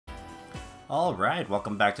Alright,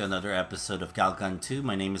 welcome back to another episode of Galgun 2.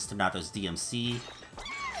 My name is ThanatosDMC.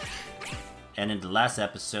 And in the last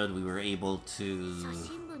episode, we were able to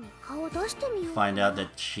find out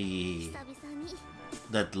that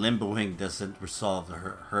limboing doesn't resolve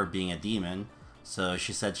her being a demon. So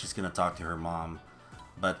she said she's gonna talk to her mom.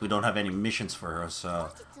 But we don't have any missions for her, so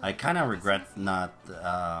I kinda regret not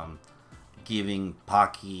giving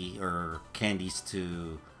Pocky or candies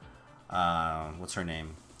to, what's her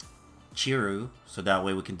name? Chiru, so that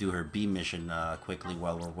way we can do her B mission quickly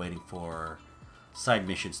while we're waiting for side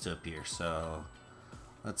missions to appear. So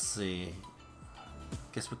let's see,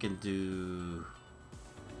 guess we can do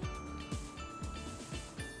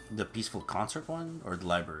the peaceful concert one or the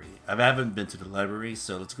library. I haven't been to the library,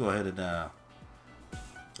 so let's go ahead and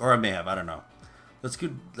or I may have, I don't know. Let's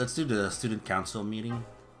do the student council meeting.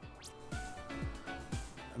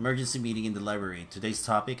 Emergency meeting in the library. Today's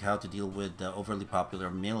topic: how to deal with the overly popular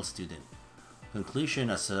male student. Conclusion: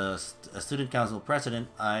 as a student council president,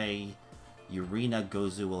 Yurina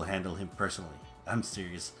Gozu will handle him personally. I'm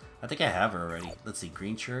serious. I think I have her already. Let's see.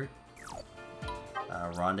 Green shirt.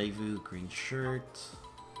 Rendezvous. Green shirt.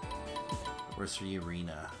 Where's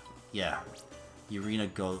Yurina? Yeah. Yurina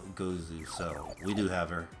Gozu. So we do have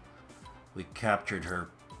her. We captured her.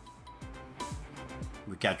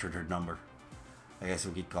 We captured her number. I guess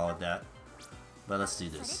we could call it that. But let's do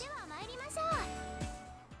this.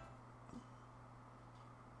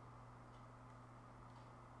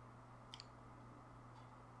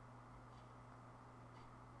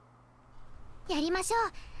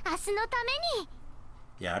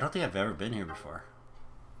 Yeah, I don't think I've ever been here before.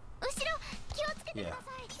 Yeah.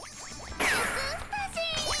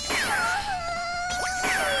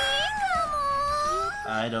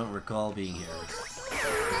 I don't recall being here.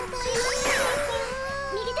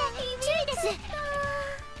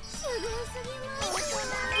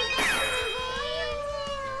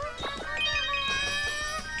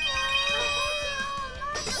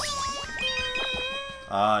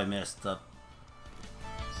 Ah, I messed up.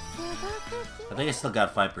 I think I still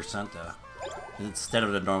got 5% though, instead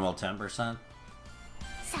of the normal 10%.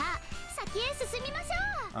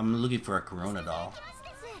 I'm looking for a Corona doll.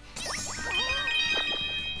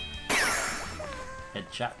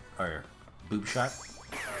 Headshot or boob shot.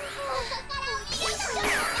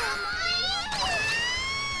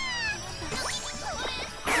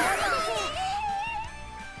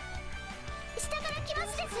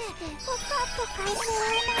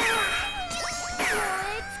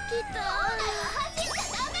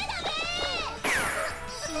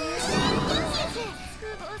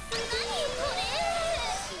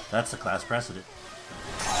 That's the class precedent.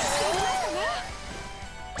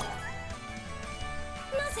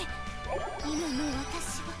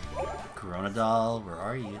 Corona doll, where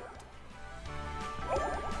are you?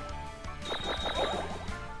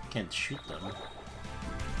 Can't shoot them.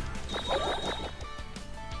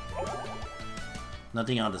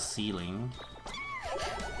 Nothing on the ceiling.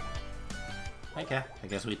 Okay, I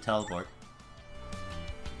guess we teleport.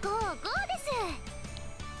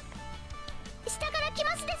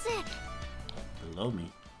 Below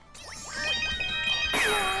me.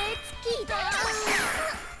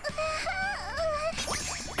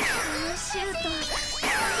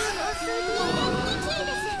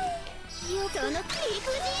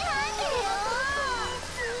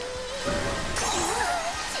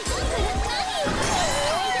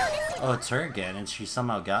 Oh, it's her again, and she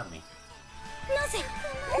somehow got me.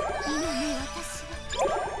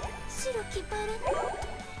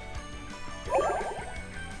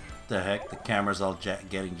 The heck? The camera's all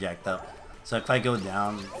getting jacked up. So if I go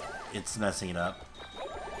down, it's messing it up.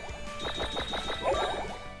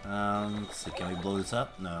 Let's see, can we blow this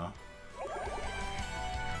up? No.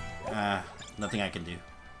 Nothing I can do.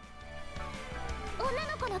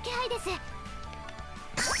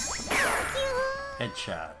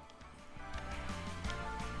 Headshot.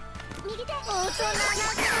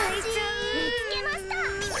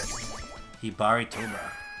 Hibari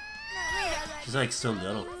Toba. She's like so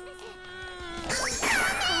little.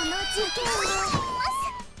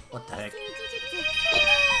 What the heck?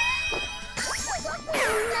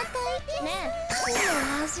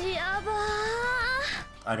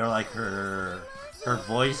 I don't like her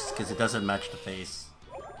voice because it doesn't match the face.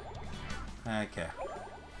 Okay.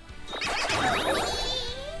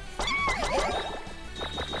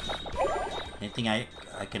 Anything I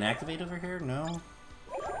can activate over here? No.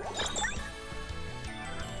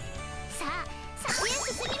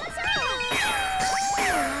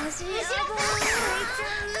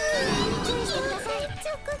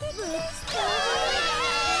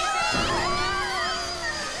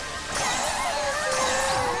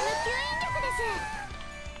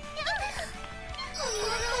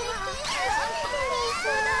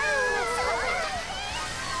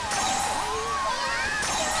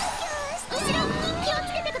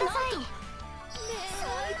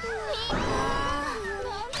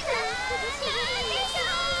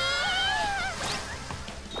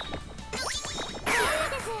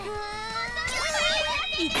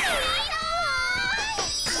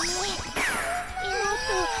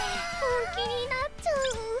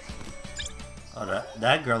 Oh,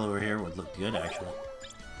 that girl over here would look good, actually.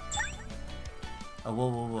 Oh, whoa,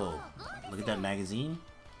 whoa, whoa. Look at that magazine.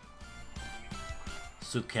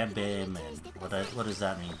 Sukebe men. What does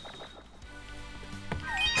that mean?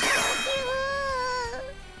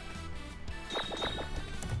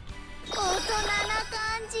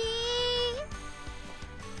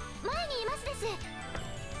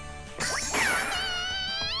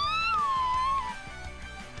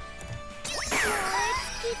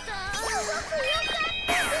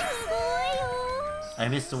 I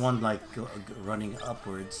missed the one like running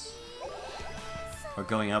upwards or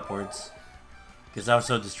going upwards because I was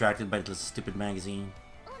so distracted by this stupid magazine.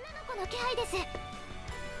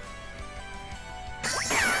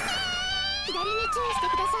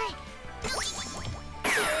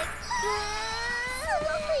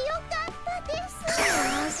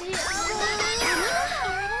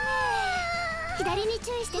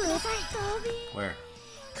 Where?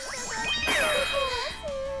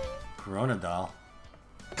 Corona doll.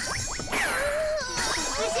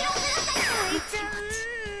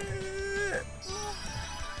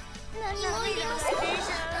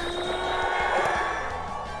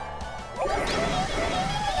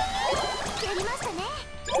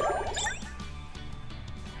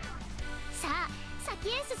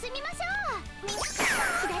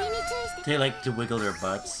 They like to wiggle their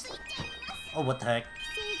butts. Oh, what the heck?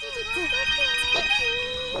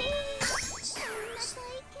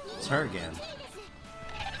 It's her again.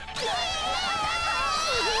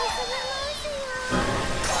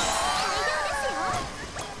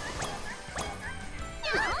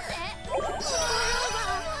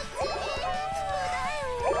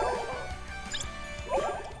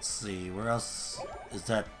 Let's see, where else is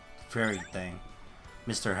that fairy thing?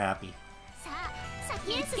 Mr. Happy.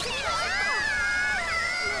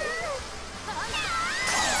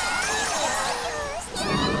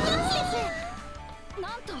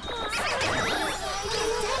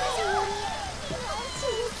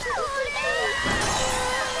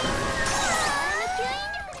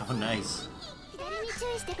 Oh, nice.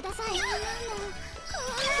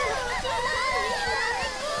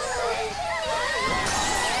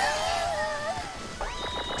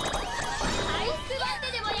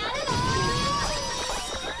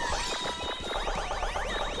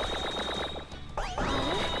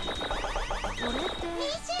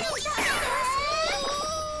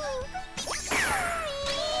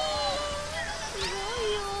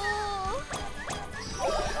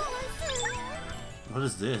 What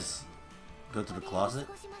is this? Go to the closet?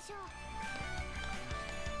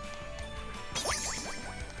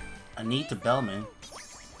 Anita Bellman.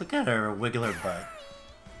 Look at her wiggle her butt.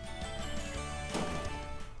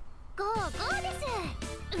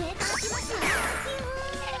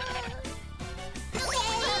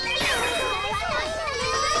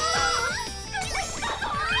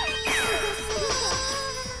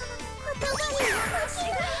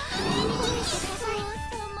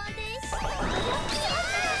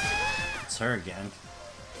 It's her again.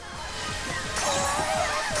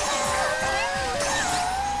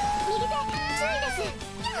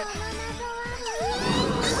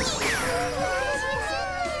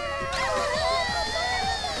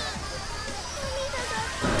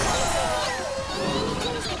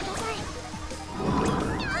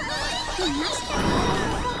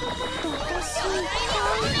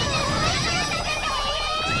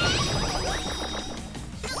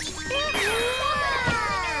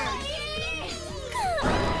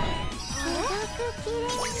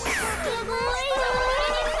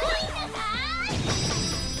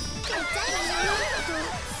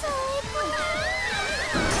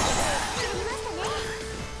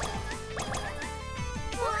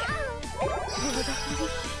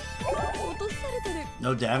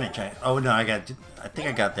 No damage. Oh no, I think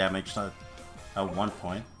I got damaged at one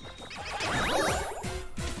point.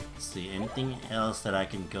 Let's see, anything else that I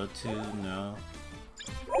can go to? No.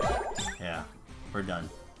 Yeah, we're done.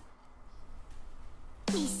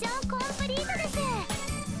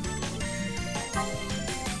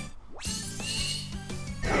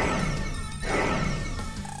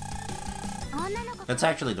 That's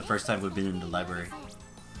actually the first time we've been in the library.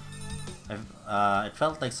 It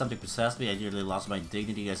felt like something possessed me. I nearly lost my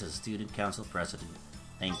dignity as a student council president.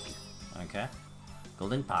 Thank you. Okay.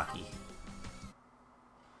 Golden Pocky.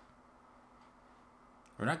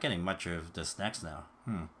 We're not getting much of the snacks now.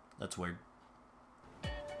 That's weird.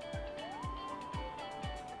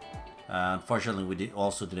 Unfortunately, we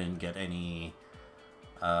also didn't get any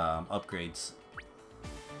upgrades.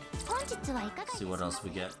 Let's see what else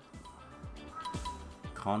we get.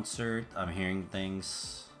 Concert. I'm hearing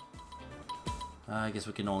things. I guess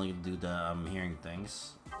we can only do the hearing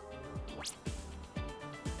things.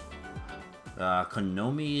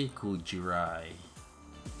 Konomi Kujirai.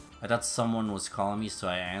 I thought someone was calling me, so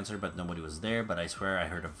I answered, but nobody was there. But I swear I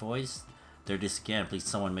heard a voice. They're this again. Please,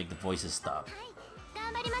 someone make the voices stop.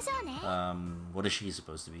 What is she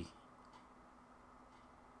supposed to be?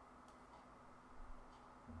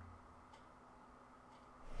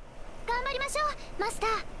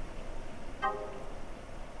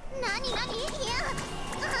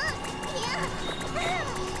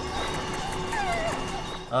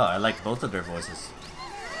 Oh, I like both of their voices.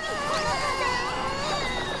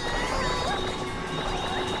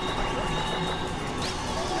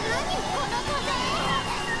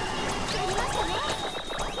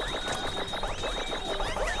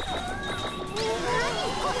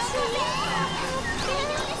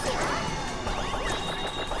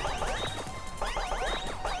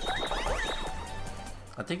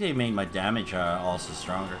 I think they made my damage also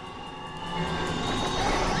stronger.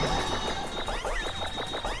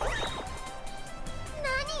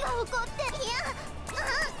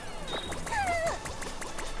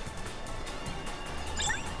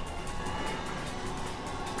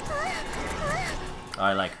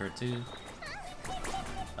 I like her too.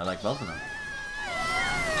 I like both of them.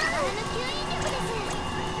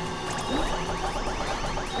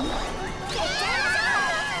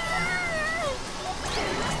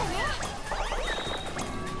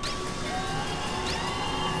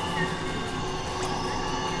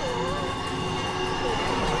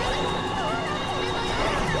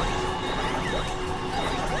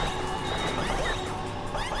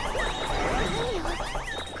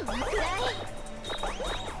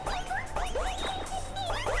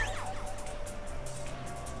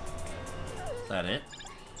 Is that it?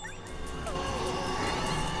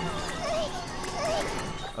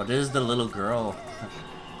 Oh, this is the little girl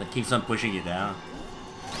that keeps on pushing you down.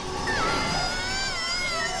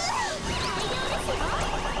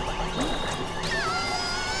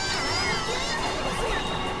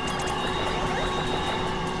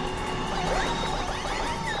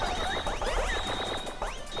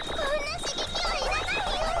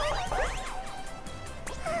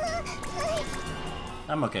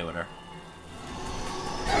 I'm okay with her.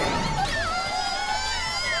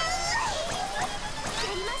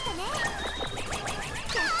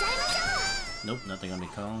 Nope, nothing on the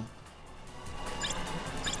cone.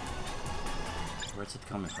 Where's it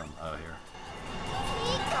coming from? Oh, here.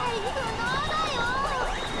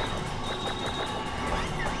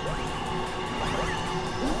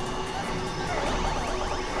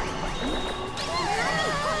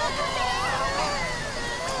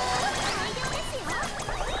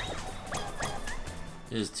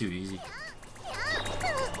 It is too easy.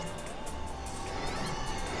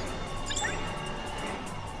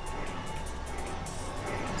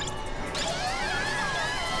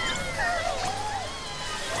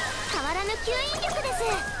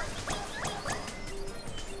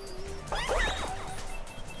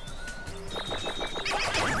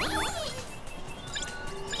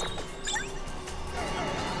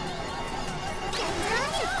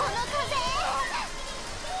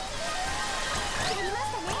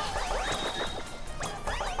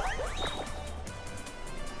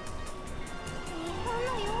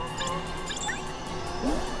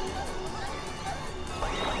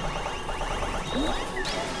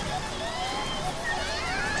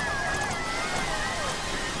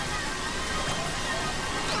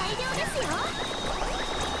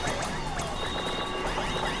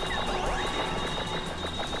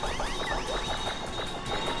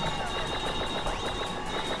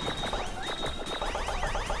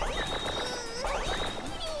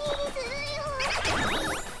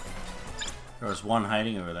 There's one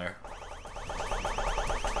hiding over there.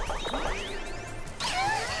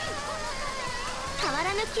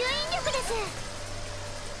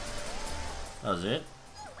 That was it?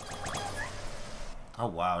 Oh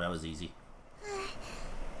wow, that was easy.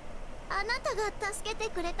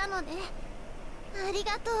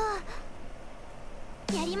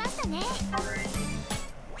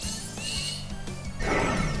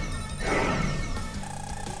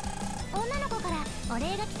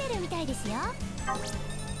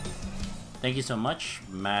 Thank you so much,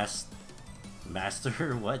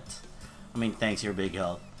 Master, what? I mean, thanks, you're a big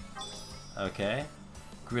help. Okay.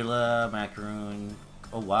 Gorilla, Macaroon.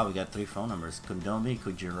 Oh wow, we got 3 phone numbers. Kondomi,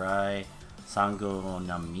 Kujirai, Sango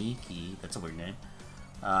Namiki. That's a weird name.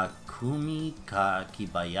 Kumi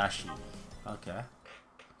Kibayashi. Okay.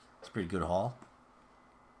 It's a pretty good haul.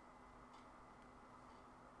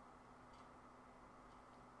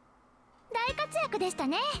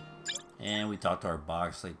 And we talked to our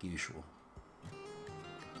box like usual.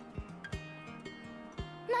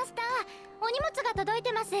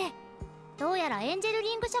 どうやらエンジェル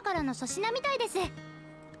リング社からの粗品みたいです。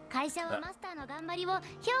会社はマスターの頑張りを評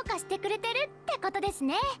価してくれてるってことです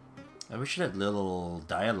ね。 I wish that little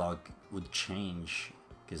dialogue would change,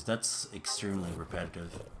 because that's extremely repetitive.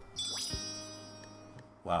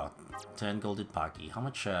 Wow, 10 golden Pocky. How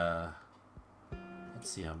much, let's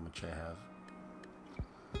see how much I have.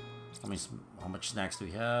 How much snacks do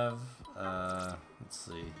we have? Let's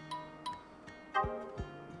see.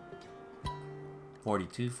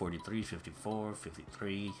 42, 43, 54,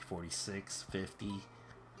 53, 46, 50,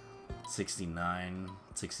 69,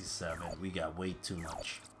 67. We got way too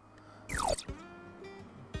much.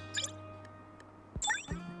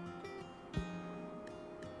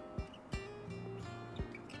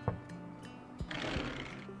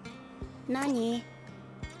 Nani?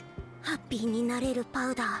 ハッピーになれるパ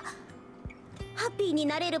ウダー。ハッピーに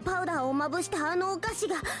なれるパウダーをまぶしたあのお菓子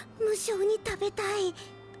が無性に食べたい。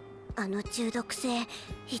あの中毒性、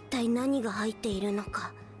一体何が入っているの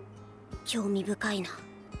か興味深いな。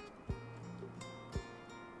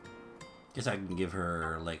Guess I can give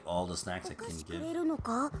her like all the snacks I can give.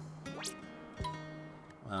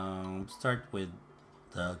 Start with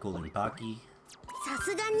the golden Pocky. さ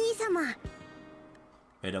すが兄様。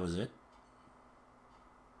 Wait, that was it?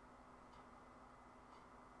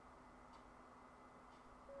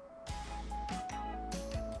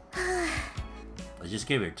 I just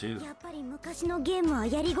gave her two. やっぱり昔のゲームは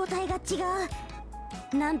やりごたえが違う。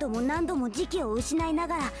何度も何度も時期を失いな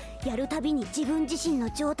がらやるたびに自分自身の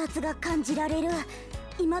上達が感じられる。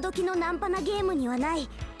今時のナンパなゲームにはない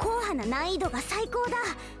硬派な難易度が最高だ。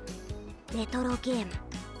レトロゲーム、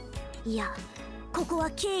いやここ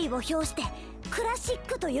は敬意を表してクラシッ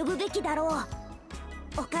クと呼ぶべきだろ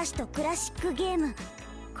う。お菓子とクラシックゲーム、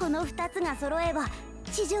この2つが揃えば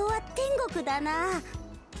地上は天国だな。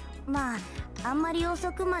まああんまり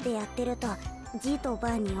遅くまでやってるとGと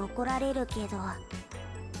バンに怒られるけど。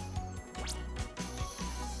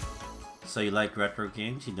 So you like retro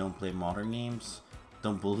games? You don't play modern games?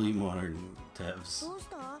 Don't bully modern devs. どうし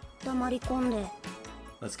た？黙り込んで。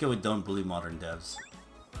 Let's go with don't bully modern devs.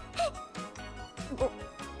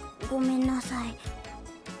 ごめんなさい。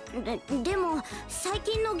でも最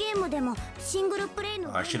近のゲームでもシングルプレイ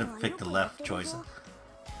の I should have picked the left choice.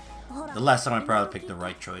 The last time I probably picked the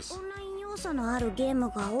right choice. オンライン要素のあるゲーム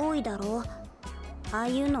が多いだろう。ああ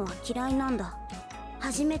いうのは嫌いなんだ。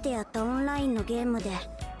初めてやったオンラインのゲームで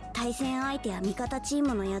対戦相手や味方チー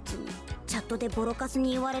ムのやつにチャットでボロカス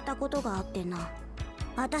に言われたことがあってな。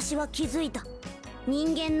私は気づいた。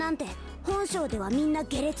人間なんて本性ではみんな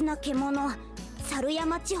下劣な獣、猿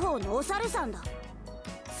山地方のお猿さんだ。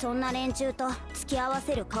そんな連中と付き合わ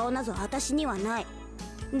せる顔なぞ私にはない。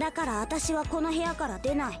だから私はこの部屋から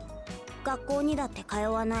出ない。学校にだって通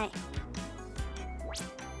わない。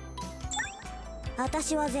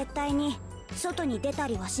私は絶対に外に出た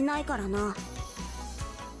りはしないからな。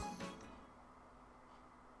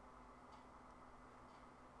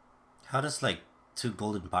How does like 2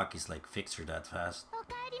 golden Pockies like fix her that fast? お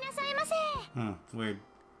かえりなさいませ。Weird.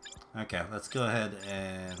 Okay, let's go ahead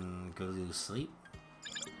and go to sleep.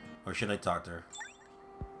 Or should I talk to her?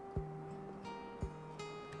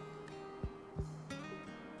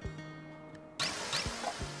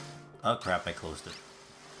 Oh crap, I closed it.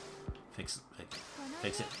 Fix it.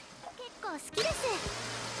 Fix it. 結構好きです。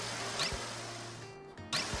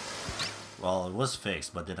 Well, it was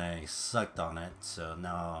fixed, but then I sucked on it, so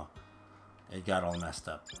now it got all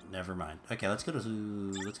messed up. Never mind. Okay, let's go to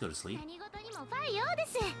sleep. 何事にもファイヤーで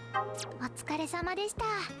す。お疲れ様でした。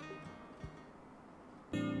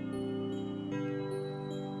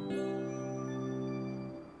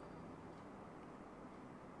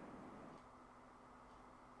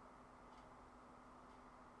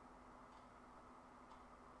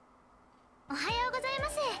おはようございま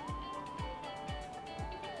す。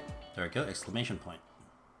 There we go! Exclamation point.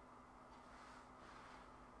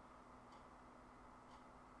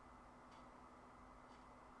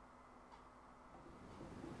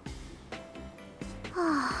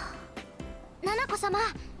 ナナコ様、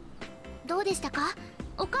どうでしたか？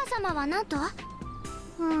お母様は何と？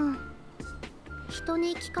人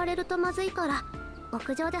に聞かれるとまずいから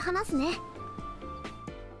屋上で話すね。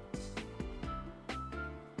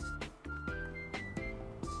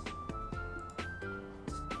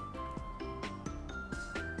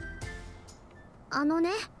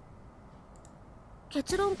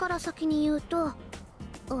結論から先に言うと、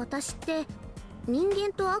私って人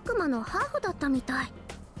間と悪魔のハーフだったみたい。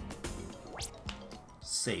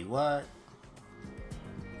 Say what?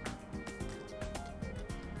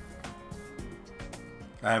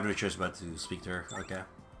 I have no choice but to speak to her. Okay.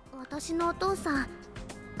 私のお父さん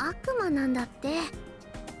悪魔なんだって。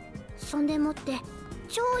そんでもって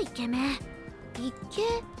超イケメン。イケ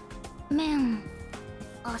メン。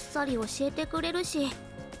あっさり教えてくれるし、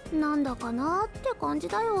なんだかなって感じ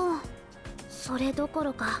だよ。それどこ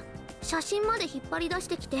ろか写真まで引っ張り出し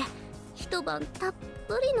てきて、一晩たっ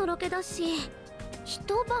ぷりのろけだし。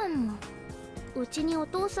一晩も。うちにお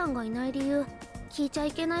父さんがいない理由聞いちゃ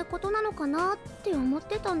いけないことなのかなって思っ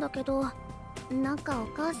てたんだけど、なんかお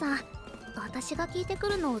母さん私が聞いてく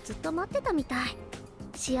るのをずっと待ってたみたい。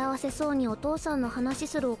幸せそうにお父さんの話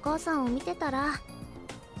するお母さんを見てたら、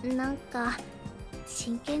なんか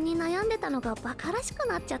真剣に悩んでたのがバカらしく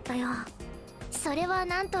なっちゃったよ。それは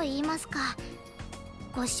何と言いますか、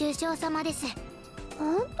ご愁傷様です。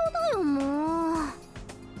本当だよもう。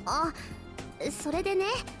あ、それでね、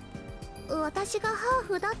私がハー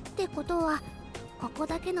フだってことはここ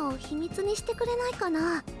だけの秘密にしてくれないか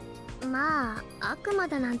な。まあ悪魔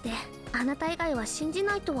だなんてあなた以外は信じ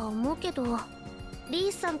ないとは思うけど、リ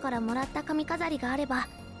ースさんからもらった髪飾りがあれば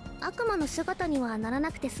悪魔の姿にはなら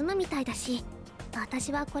なくて済むみたいだし、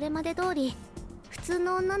私はこれまで通り普通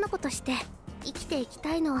の女の子として生きていき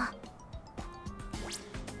たいの。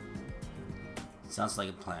 Sounds like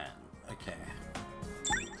a plan. Okay.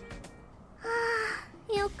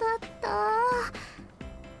 よかった。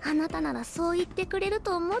あなたならそう言ってくれる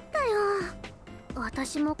と思ったよ。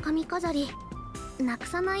私も髪飾りなく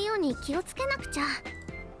さないように気をつけなくちゃ。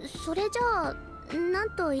それじゃあ何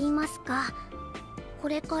と言いますか、こ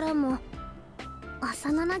れからも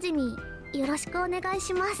幼なじみよろしくお願い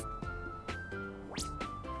します。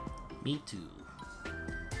 Me too.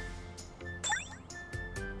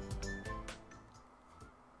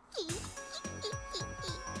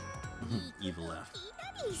 Evil laugh.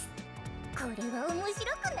 これは面白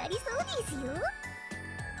くなりそうですよ。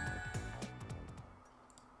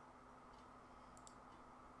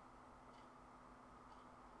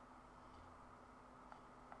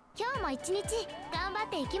今日も一日頑張っ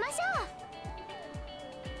ていきまし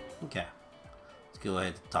ょう。 Okay. Let's go ahead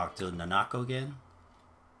and talk to Nanako again.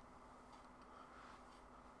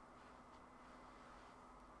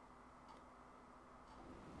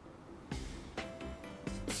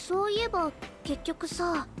 そういえば結局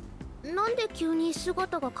さ、なんで急に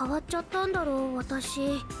姿が変わっちゃったんだろう私。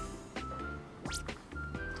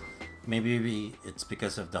 Maybe it's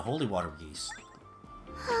because of the holy water geese.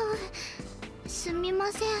 すみま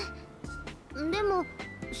せん。でも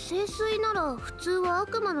聖水なら普通は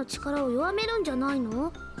悪魔の力を弱めるんじゃない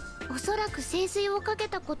の？おそらく聖水をかけ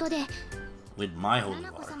たことで With my holy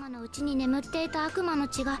七子 water. 様のうちに眠っていた悪魔の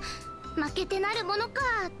血が負けてなるものか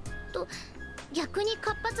と逆に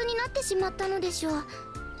活発になってしまったのでしょう。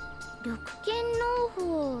緑剣農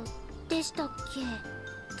法でしたっ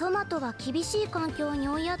け。トマトは厳しい環境に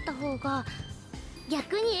追いやった方が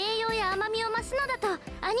逆に栄養や甘みを増すのだと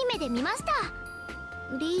アニメで見ました。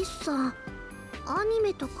リースさん、アニ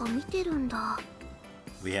メとか見てるんだ。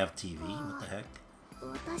 We have TV? What the heck?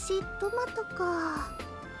 私トマトか。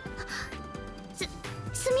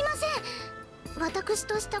すみません、私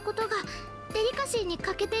としたことがデリカシーに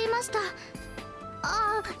欠けていました。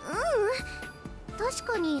ああ、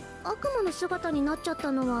確かに悪魔の姿になっちゃっ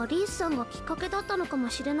たのはリースさんがきっかけだったのかも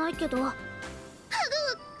しれないけど、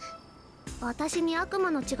私に悪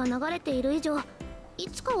魔の血が流れている以上い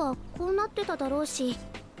つかはこうなってただろうし、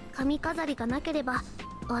髪飾りがなければ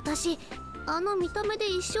私あの見た目で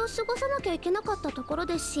一生過ごさなきゃいけなかったところ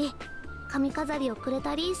ですし、髪飾りをくれ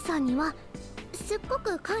たリースさんにはすっご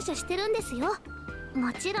く感謝してるんですよ。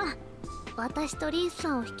もちろん私とリース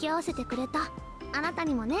さんを引き合わせてくれたあなた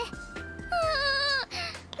にもね。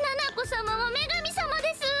七子様は女神様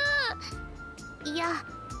です。いや、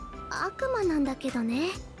悪魔なんだけどね。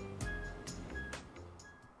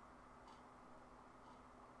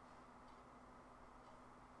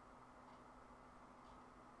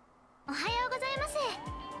おはようございます。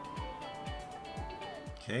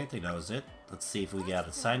 Okay, I think that was it. Let's see if we got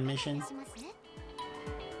a side mission.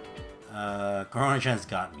 Corona-chan's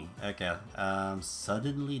got me. Okay.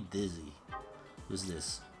 Suddenly dizzy. Who's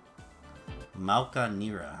this? Mauka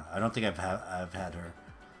Nira. I don't think I've had her.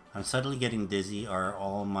 I'm suddenly getting dizzy. Are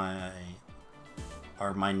my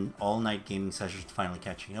all-night gaming sessions finally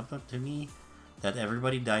catching up to me? That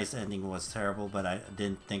Everybody Dies ending was terrible, but I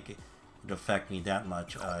didn't think it'd affect me that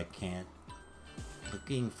much. I can't.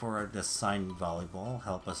 Looking for the signed volleyball.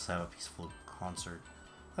 Help us have a peaceful concert.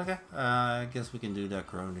 Okay, I guess we can do that.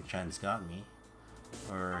 Corona-chan's got me.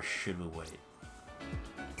 Or should we wait?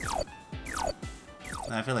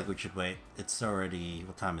 I feel like we should wait. It's already...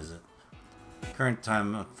 What time is it? Current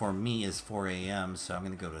time for me is 4 a.m., so I'm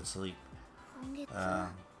gonna go to sleep.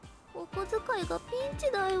 お小遣いがピン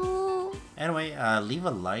チだよ。 Anyway, leave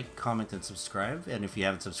a like, comment, and subscribe. And if you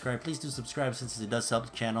haven't subscribed, please do subscribe since it does help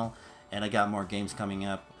the channel. And I got more games coming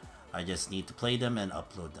up. I just need to play them and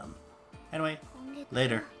upload them. Anyway,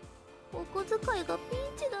 later. お小遣いがピン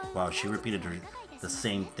チだよ。 Wow, she repeated the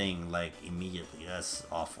same thing like immediately. That's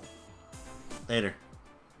awful. Later.